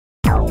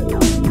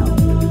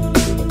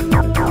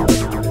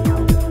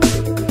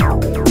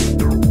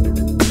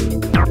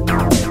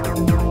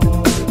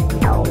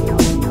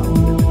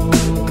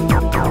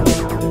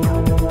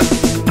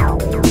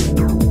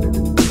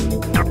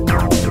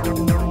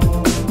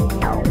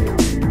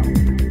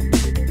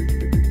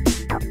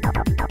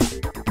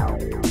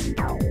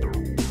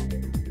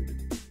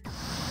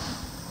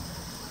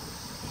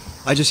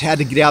I just had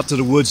to get out to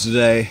the woods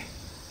today.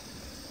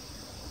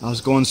 I was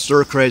going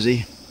stir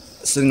crazy,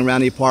 sitting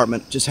around the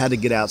apartment, just had to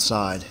get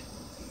outside.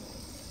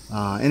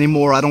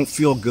 Anymore, I don't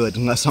feel good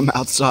unless I'm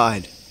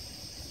outside.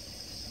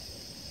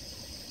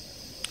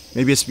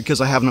 Maybe it's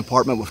because I have an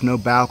apartment with no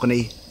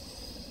balcony,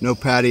 no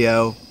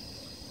patio,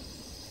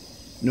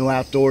 no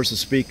outdoors to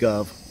speak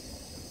of.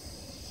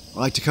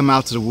 I like to come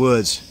out to the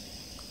woods.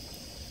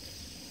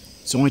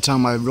 It's the only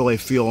time I really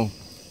feel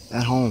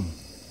at home.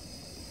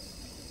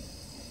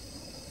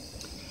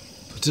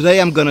 But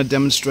today I'm going to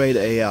demonstrate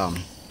a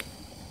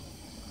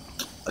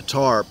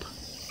tarp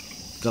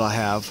that I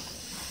have.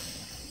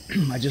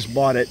 I just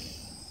bought it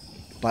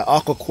by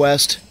Aqua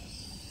Quest,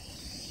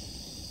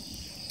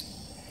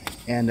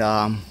 and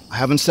I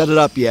haven't set it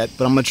up yet,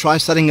 but I'm going to try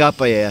setting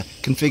up a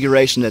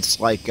configuration that's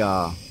like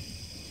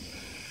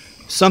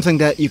something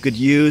that you could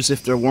use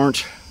if there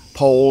weren't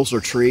poles or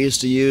trees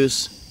to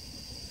use.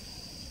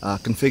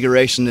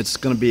 Configuration that's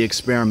going to be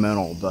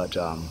experimental, but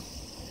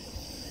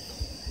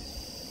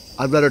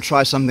I'd better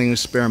try something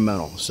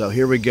experimental. So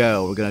here we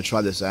go, we're going to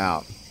try this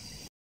out.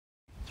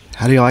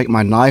 How do you like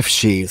my knife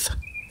sheath?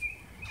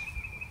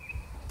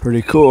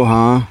 Pretty cool,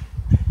 huh?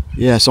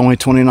 Yeah, it's only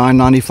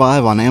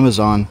 $29.95 on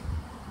Amazon.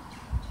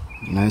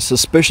 And it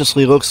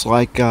suspiciously looks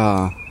like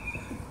a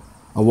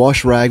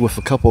wash rag with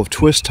a couple of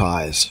twist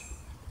ties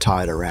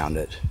tied around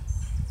it.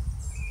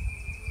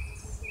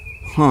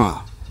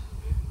 Huh.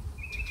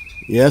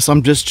 Yes,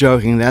 I'm just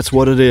joking, that's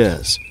what it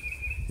is.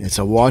 It's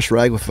a wash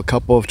rag with a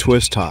couple of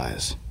twist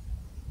ties.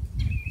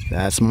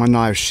 That's my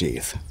knife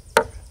sheath.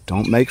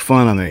 Don't make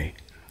fun of me.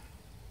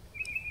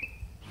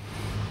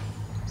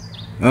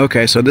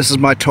 Okay, so this is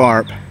my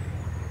tarp.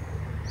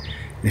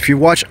 If you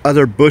watch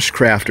other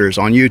bushcrafters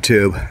on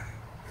YouTube,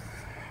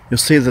 you'll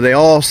see that they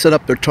all set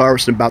up their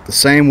tarps in about the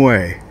same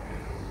way.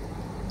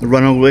 They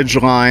run a ridge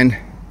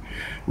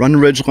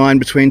line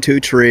between two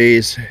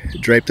trees,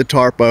 drape the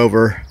tarp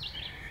over,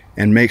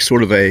 and make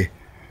sort of a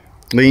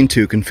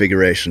lean-to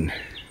configuration.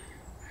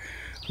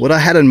 What I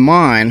had in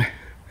mind,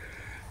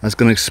 I was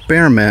going to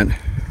experiment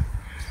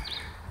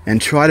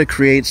and try to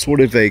create sort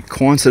of a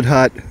Quonset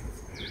hut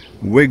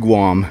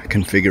wigwam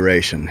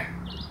configuration.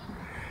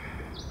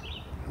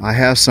 I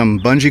have some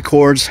bungee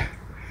cords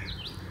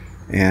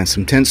and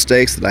some tent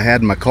stakes that I had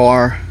in my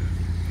car,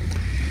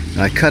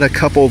 and I cut a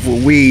couple of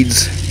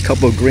weeds, a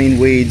couple of green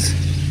weeds.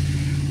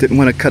 Didn't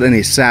want to cut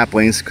any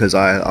saplings because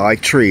I like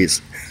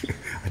trees.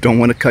 I don't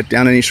want to cut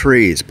down any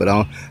trees, but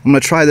I'm going to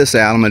try this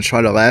out. I'm going to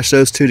try to lash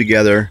those two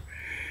together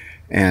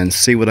and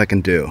see what I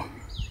can do.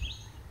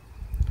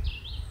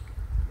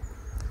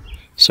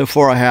 So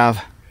far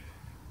I've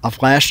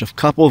lashed a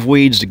couple of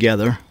weeds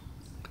together.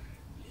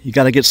 You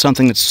got to get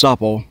something that's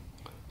supple,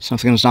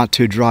 something that's not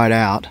too dried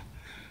out.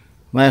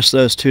 Lash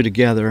those two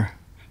together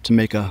to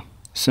make a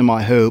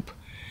semi-hoop.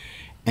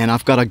 And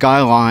I've got a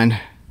guy line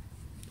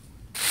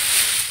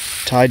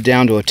tied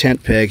down to a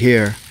tent peg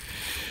here.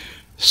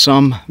 So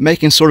I'm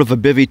making sort of a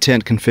bivy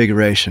tent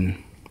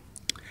configuration.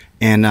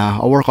 And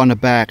I'll work on the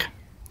back,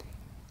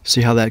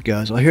 see how that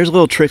goes. Well, here's a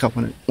little trick I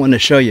want to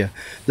show you.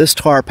 This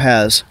tarp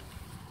has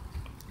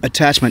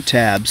attachment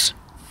tabs.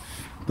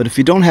 But if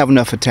you don't have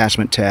enough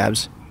attachment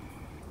tabs,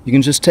 you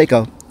can just take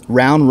a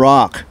round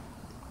rock,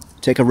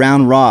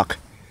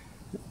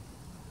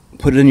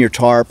 put it in your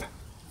tarp,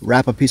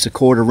 wrap a piece of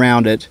cord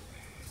around it,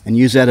 and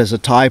use that as a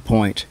tie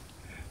point.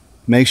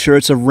 Make sure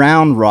it's a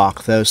round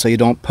rock though, so you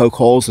don't poke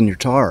holes in your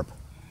tarp.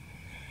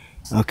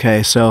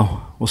 Okay,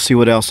 so we'll see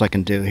what else I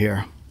can do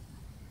here.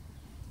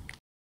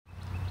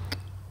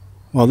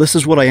 Well, this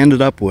is what I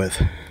ended up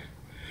with.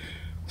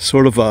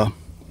 Sort of a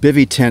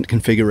bivy tent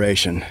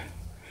configuration.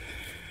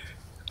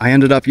 I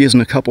ended up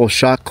using a couple of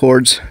shock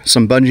cords,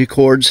 some bungee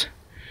cords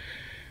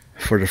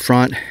for the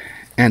front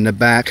and the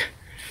back,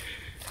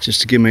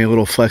 just to give me a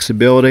little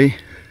flexibility.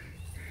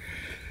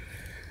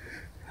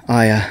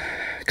 I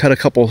cut a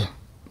couple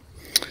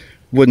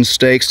wooden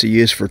stakes to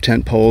use for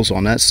tent poles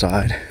on that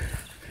side.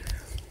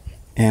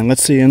 And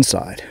let's see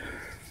inside.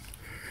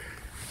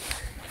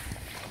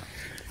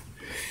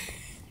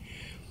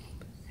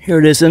 Here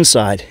it is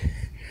inside.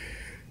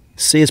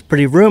 See, it's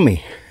pretty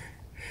roomy.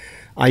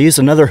 I used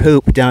another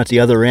hoop down at the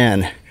other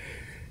end.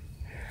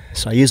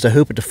 So I used a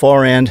hoop at the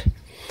far end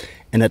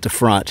and at the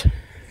front.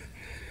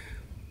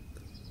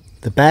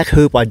 The back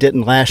hoop I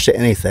didn't lash to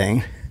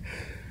anything.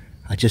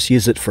 I just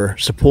used it for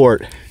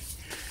support.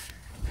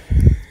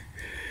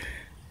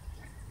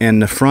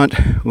 And the front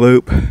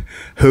hoop,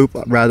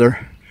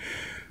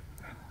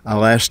 I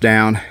lashed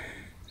down,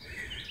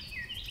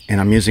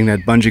 and I'm using that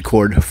bungee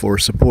cord for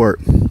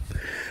support.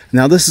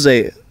 Now this is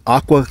a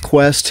Aqua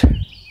Quest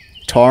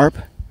tarp.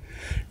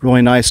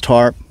 Really nice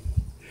tarp.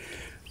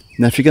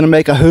 Now if you're going to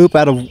make a hoop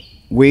out of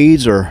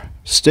weeds or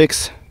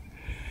sticks,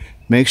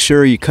 make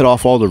sure you cut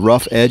off all the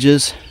rough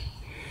edges.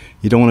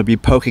 You don't want to be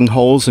poking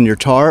holes in your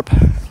tarp,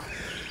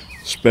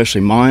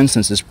 especially mine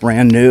since it's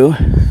brand new.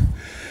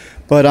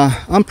 But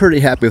I'm pretty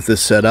happy with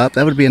this setup.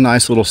 That would be a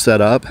nice little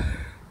setup.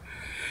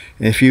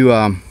 If you,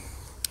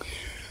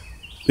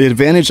 the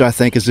advantage I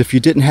think is if you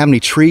didn't have any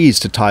trees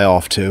to tie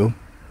off to,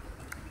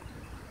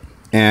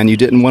 and you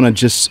didn't want to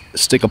just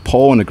stick a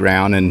pole in the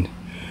ground and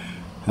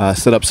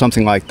set up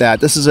something like that,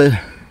 this is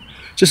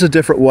just a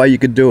different way you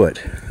could do it.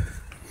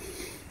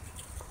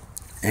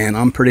 And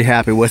I'm pretty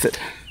happy with it.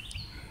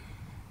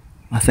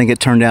 I think it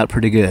turned out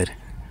pretty good.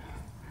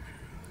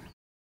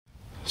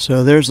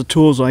 So there's the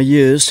tools I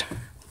used.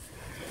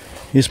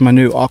 Here's my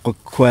new Aqua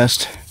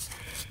Quest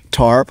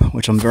tarp,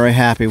 which I'm very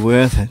happy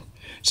with.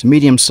 It's a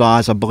medium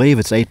size, I believe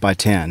it's 8 by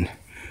 10.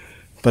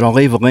 But I'll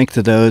leave a link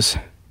to those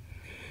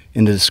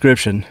in the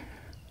description.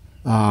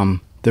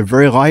 They're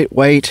very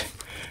lightweight,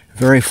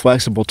 very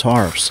flexible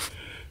tarps.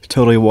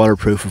 Totally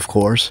waterproof, of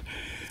course.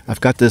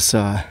 I've got this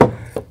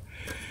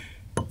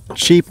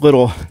cheap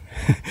little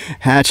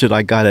hatchet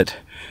I got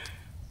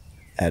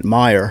at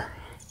Meyer.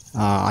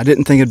 I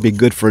didn't think it'd be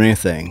good for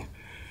anything,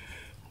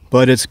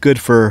 but it's good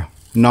for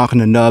knocking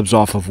the nubs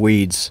off of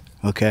weeds.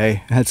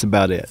 Okay, that's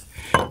about it.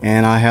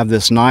 And I have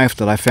this knife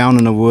that I found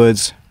in the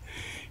woods.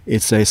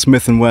 It's a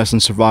Smith & Wesson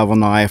survival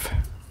knife,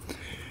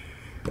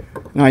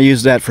 and I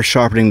use that for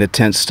sharpening the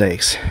tent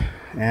stakes,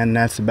 and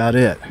that's about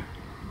it.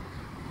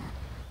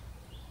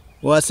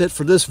 Well, that's it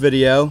for this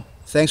video.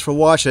 Thanks for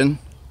watching.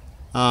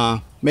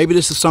 Maybe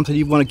this is something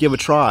you want to give a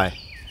try.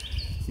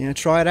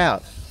 Try it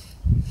out.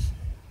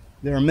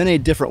 There are many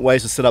different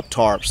ways to set up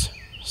tarps,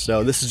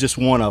 so this is just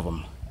one of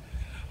them.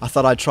 I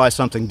thought I'd try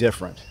something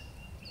different.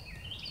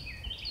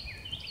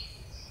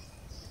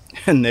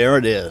 And there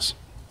it is.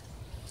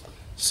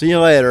 See you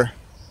later.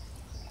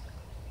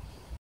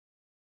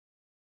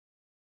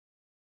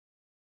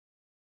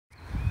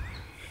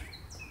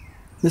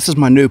 This is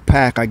my new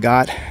pack I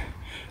got.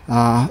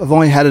 I've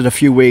only had it a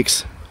few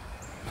weeks.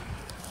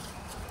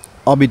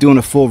 I'll be doing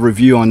a full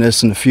review on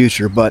this in the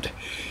future, but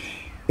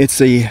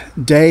it's a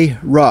day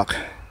ruck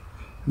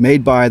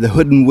made by the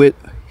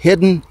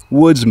Hidden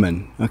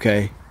Woodsmen.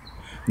 Okay,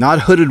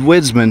 not Hooded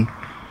Woodsman.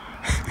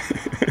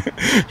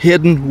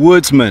 Hidden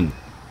Woodsmen.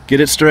 Get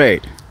it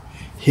straight.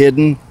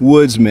 Hidden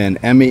Woodsmen,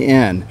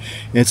 M-E-N.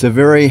 It's a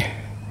very,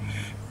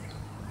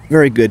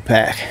 very good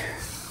pack.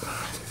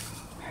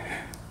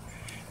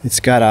 It's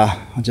got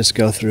I'll just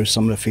go through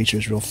some of the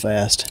features real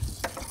fast.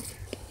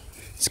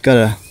 It's got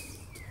a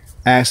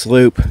axe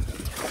loop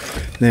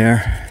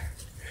there.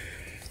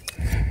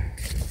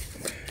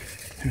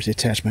 There's the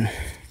attachment.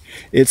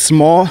 It's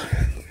small.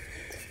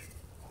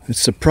 It's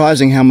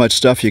surprising how much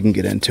stuff you can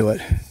get into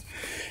it.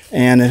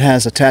 And it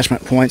has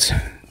attachment points,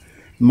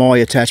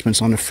 MOLLE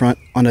attachments on the front,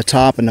 on the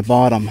top and the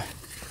bottom.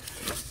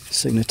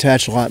 So you can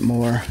attach a lot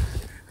more.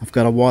 I've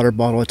got a water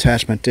bottle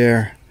attachment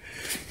there.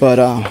 But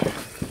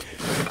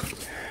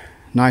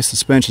nice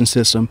suspension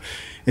system.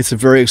 It's a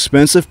very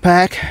expensive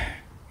pack,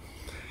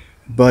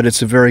 but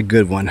it's a very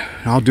good one.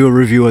 I'll do a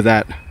review of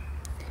that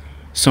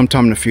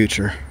sometime in the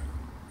future.